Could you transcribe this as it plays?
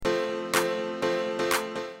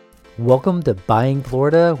Welcome to Buying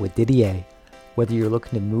Florida with Didier. Whether you're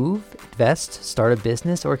looking to move, invest, start a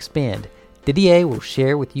business, or expand, Didier will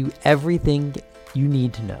share with you everything you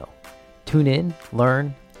need to know. Tune in,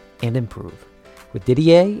 learn, and improve with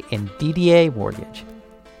Didier and DDA Mortgage.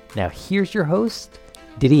 Now here's your host,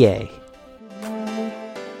 Didier.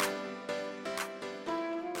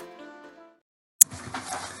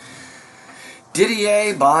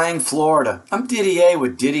 Didier Buying Florida. I'm Didier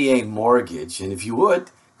with Didier Mortgage, and if you would,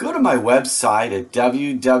 go to my website at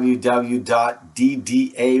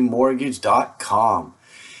www.ddamortgage.com.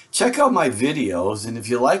 Check out my videos, and if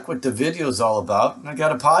you like what the video is all about, I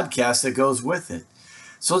got a podcast that goes with it.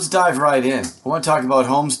 So let's dive right in. I want to talk about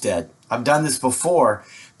homestead. I've done this before,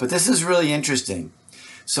 but this is really interesting.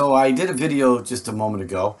 So I did a video just a moment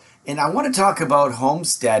ago, and I want to talk about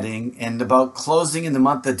homesteading and about closing in the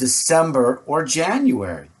month of December or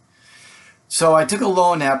January. So I took a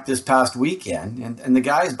loan app this past weekend, and the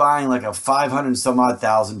guy's buying like a $500 some odd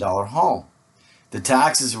thousand home. The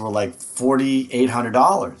taxes were like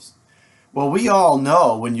 $4,800. Well, we all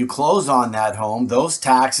know when you close on that home, those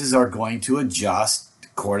taxes are going to adjust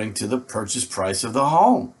according to the purchase price of the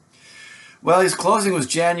home. Well, his closing was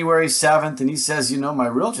January 7th, and he says, my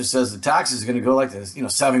realtor says the taxes are going to go like this,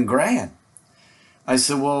 $7,000. I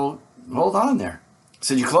said, well, hold on there. I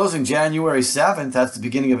said, you're closing January 7th. That's the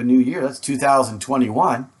beginning of a new year. That's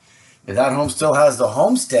 2021. If that home still has the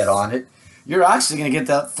homestead on it, you're actually going to get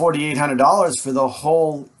that $4,800 for the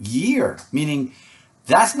whole year, meaning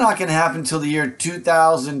that's not going to happen until the year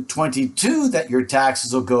 2022 that your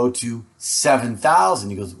taxes will go to $7,000.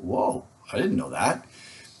 He goes, whoa, I didn't know that.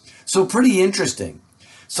 So pretty interesting.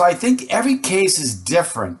 So I think every case is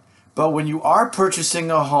different, but when you are purchasing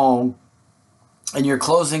a home and you're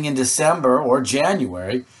closing in December or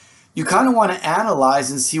January, you kind of want to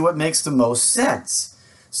analyze and see what makes the most sense.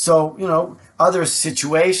 So, other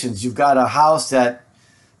situations, you've got a house that,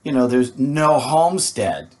 there's no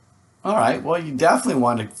homestead. All right, well, you definitely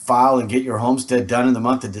want to file and get your homestead done in the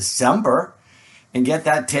month of December and get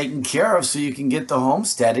that taken care of so you can get the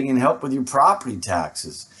homesteading and help with your property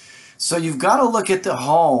taxes. So you've got to look at the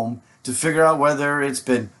home to figure out whether it's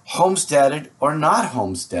been homesteaded or not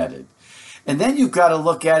homesteaded. And then you've got to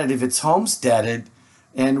look at it if it's homesteaded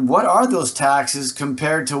and what are those taxes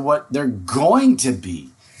compared to what they're going to be.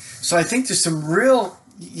 So I think there's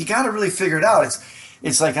you got to really figure it out.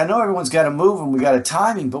 It's like, I know everyone's got to move and we got a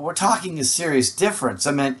timing, but we're talking a serious difference.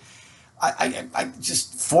 I mean, I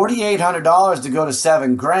just $4,800 to go to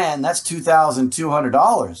 $7,000, that's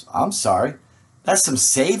 $2,200. I'm sorry. That's some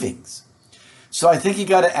savings. So I think you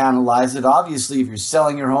got to analyze it. Obviously, if you're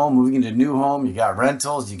selling your home, moving into a new home, you got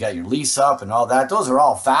rentals, you got your lease up and all that. Those are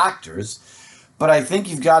all factors. But I think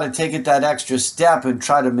you've got to take it that extra step and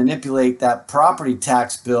try to manipulate that property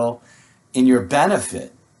tax bill in your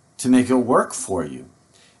benefit to make it work for you.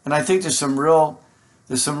 And I think there's real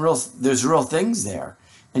things there.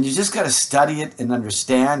 And you just got to study it and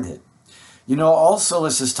understand it. Also,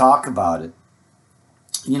 let's just talk about it.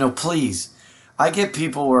 Please. I get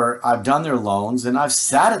people where I've done their loans and I've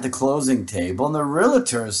sat at the closing table and the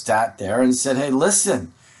realtor has sat there and said, hey,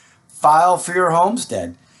 listen, file for your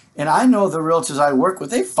homestead. And I know the realtors I work with,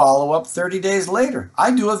 they follow up 30 days later. I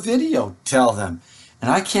do a video, tell them. And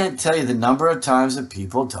I can't tell you the number of times that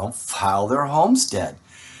people don't file their homestead.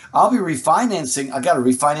 I'll be refinancing. I got to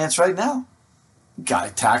refinance right now.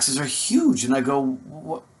 God, taxes are huge. And I go,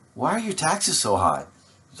 why are your taxes so high?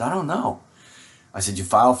 I don't know. I said, you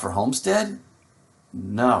file for homestead?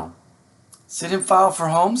 No. So didn't file for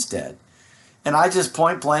homestead. And I just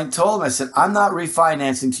point blank told him, I said, I'm not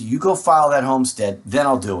refinancing till you go file that homestead, then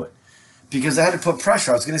I'll do it. Because I had to put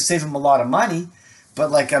pressure. I was going to save him a lot of money,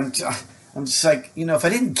 but I'm just like, if I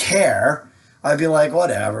didn't care, I'd be like,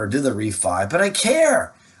 whatever, do the refi. But I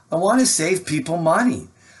care. I want to save people money.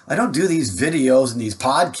 I don't do these videos and these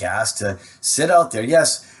podcasts to sit out there.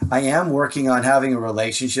 Yes, I am working on having a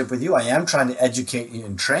relationship with you. I am trying to educate you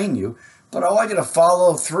and train you. But I got to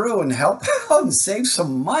follow through and help out and save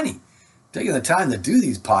some money. Taking the time to do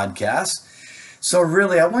these podcasts. So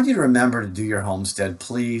really, I want you to remember to do your homestead,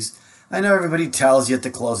 please. I know everybody tells you at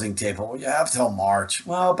the closing table, well, you have till March.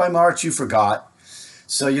 Well, by March, you forgot.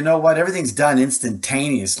 So you know what? Everything's done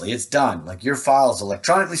instantaneously. It's done. Like your file is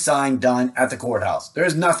electronically signed, done at the courthouse.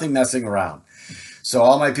 There's nothing messing around. So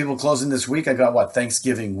all my people closing this week, I got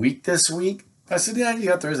Thanksgiving week this week? I said, yeah, you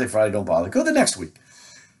got Thursday, Friday, don't bother. Go the next week.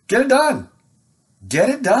 Get it done. Get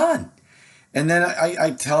it done. And then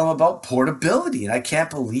I tell them about portability. And I can't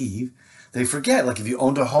believe they forget. Like if you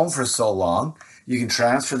owned a home for so long, you can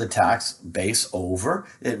transfer the tax base over.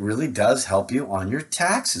 It really does help you on your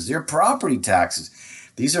taxes, your property taxes.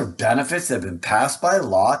 These are benefits that have been passed by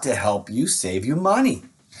law to help you save you money.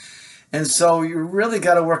 And so you really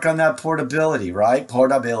got to work on that portability, right?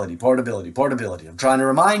 Portability. I'm trying to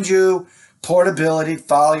remind you, portability,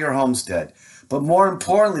 file your homestead. But more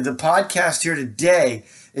importantly, the podcast here today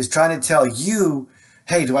is trying to tell you,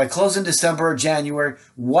 hey, do I close in December or January?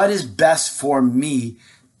 What is best for me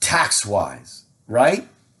tax-wise, right?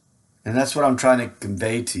 And that's what I'm trying to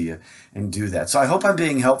convey to you and do that. So I hope I'm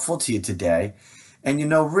being helpful to you today. And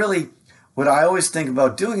really what I always think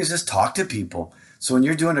about doing is just talk to people. So when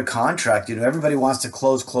you're doing a contract, everybody wants to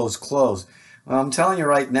close. Well, I'm telling you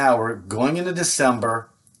right now, we're going into December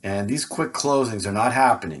and these quick closings are not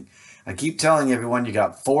happening. I keep telling everyone you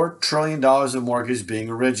got $4 trillion of mortgage being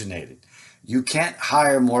originated. You can't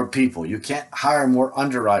hire more people. You can't hire more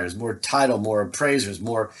underwriters, more title, more appraisers,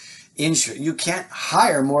 more insurance. You can't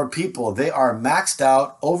hire more people. They are maxed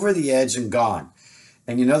out, over the edge, and gone.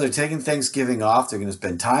 And they're taking Thanksgiving off. They're going to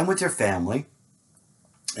spend time with their family.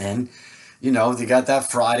 And, they got that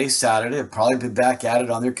Friday, Saturday. They'll probably be back at it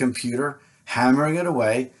on their computer, hammering it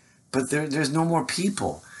away. But there's no more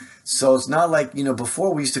people. So it's not like,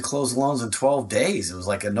 before we used to close loans in 12 days. It was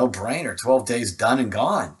like a no-brainer, 12 days done and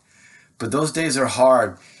gone. But those days are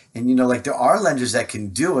hard. And, there are lenders that can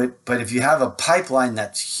do it. But if you have a pipeline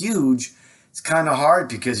that's huge, it's kind of hard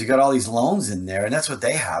because you got all these loans in there. And that's what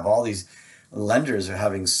they have. All these lenders are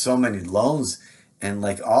having so many loans. And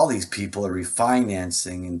all these people are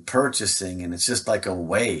refinancing and purchasing. And it's just like a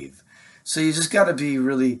wave. So you just got to be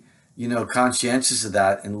really, conscientious of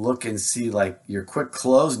that and look and see your quick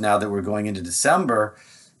close now that we're going into December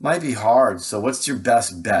might be hard. So what's your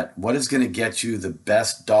best bet? What is going to get you the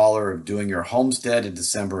best dollar of doing your homestead in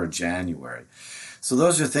December or January? So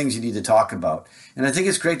those are things you need to talk about. And I think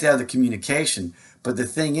it's great to have the communication. But the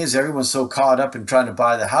thing is, everyone's so caught up in trying to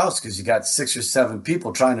buy the house because you got 6 or 7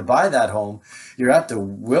 people trying to buy that home. You're at the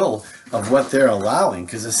will of what they're allowing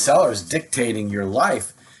because the seller is dictating your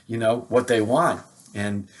life, what they want.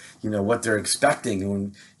 And what they're expecting.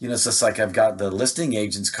 And it's just like I've got the listing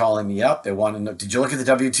agents calling me up. They want to know, did you look at the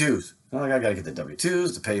W-2s? Well, I got to get the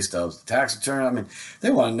W-2s, the pay stubs, the tax return.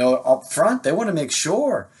 They want to know it up front. They want to make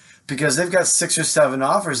sure because they've got 6 or 7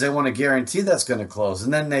 offers. They want to guarantee that's going to close.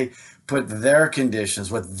 And then they put their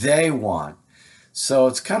conditions, what they want. So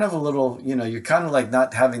it's kind of a little, you're kind of like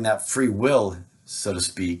not having that free will, so to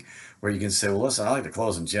speak, where you can say, well, listen, I like to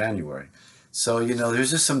close in January. So,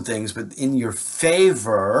 there's just some things, but in your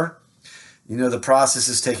favor, the process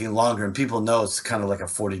is taking longer and people know it's kind of like a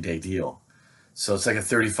 40-day deal. So it's like a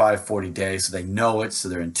 35, 40 days. So they know it. So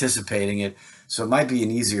they're anticipating it. So it might be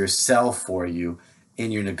an easier sell for you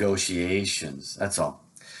in your negotiations. That's all.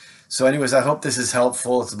 So anyways, I hope this is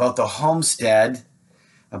helpful. It's about the homestead,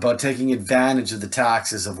 about taking advantage of the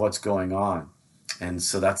taxes of what's going on. And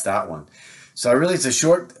so that's that one. So it's a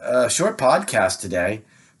short podcast today.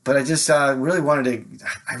 But I just really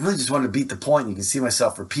just wanted to beat the point. You can see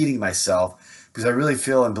myself repeating myself because I really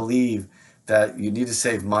feel and believe that you need to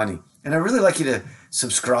save money. And I really like you to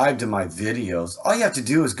subscribe to my videos. All you have to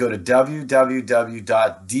do is go to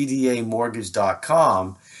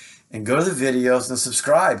www.ddamortgage.com and go to the videos and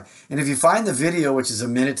subscribe. And if you find the video, which is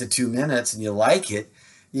 1 minute to 2 minutes, and you like it,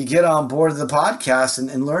 you get on board the podcast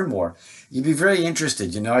and learn more. You'd be very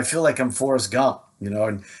interested. I feel like I'm Forrest Gump.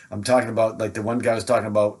 And I'm talking about, the one guy was talking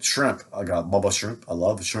about shrimp. I got Bubba shrimp. I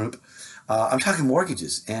love shrimp. I'm talking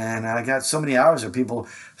mortgages. And I got so many hours of people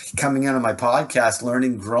coming in on my podcast,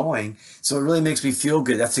 learning, growing. So it really makes me feel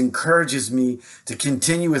good. That encourages me to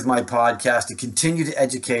continue with my podcast, to continue to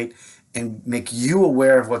educate and make you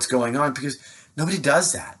aware of what's going on because nobody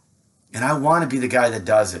does that. And I want to be the guy that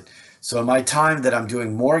does it. So in my time that I'm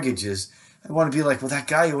doing mortgages, I want to be like, well, that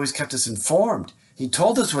guy always kept us informed. He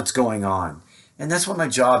told us what's going on. And that's what my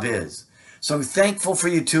job is. So I'm thankful for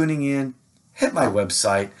you tuning in. Hit my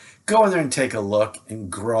website. Go in there and take a look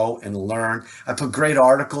and grow and learn. I put great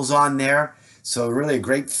articles on there. So really a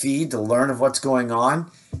great feed to learn of what's going on.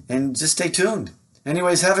 And just stay tuned.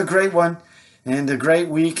 Anyways, have a great one and a great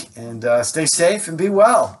week. And stay safe and be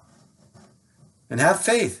well. And have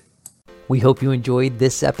faith. We hope you enjoyed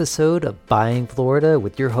this episode of Buying Florida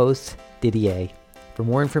with your host, Didier. For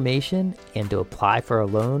more information and to apply for a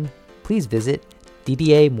loan, please visit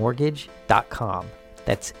ddamortgage.com.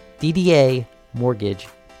 That's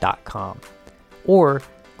ddamortgage.com. Or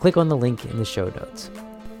click on the link in the show notes.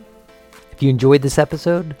 If you enjoyed this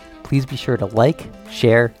episode, please be sure to like,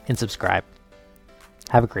 share, and subscribe.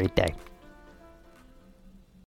 Have a great day.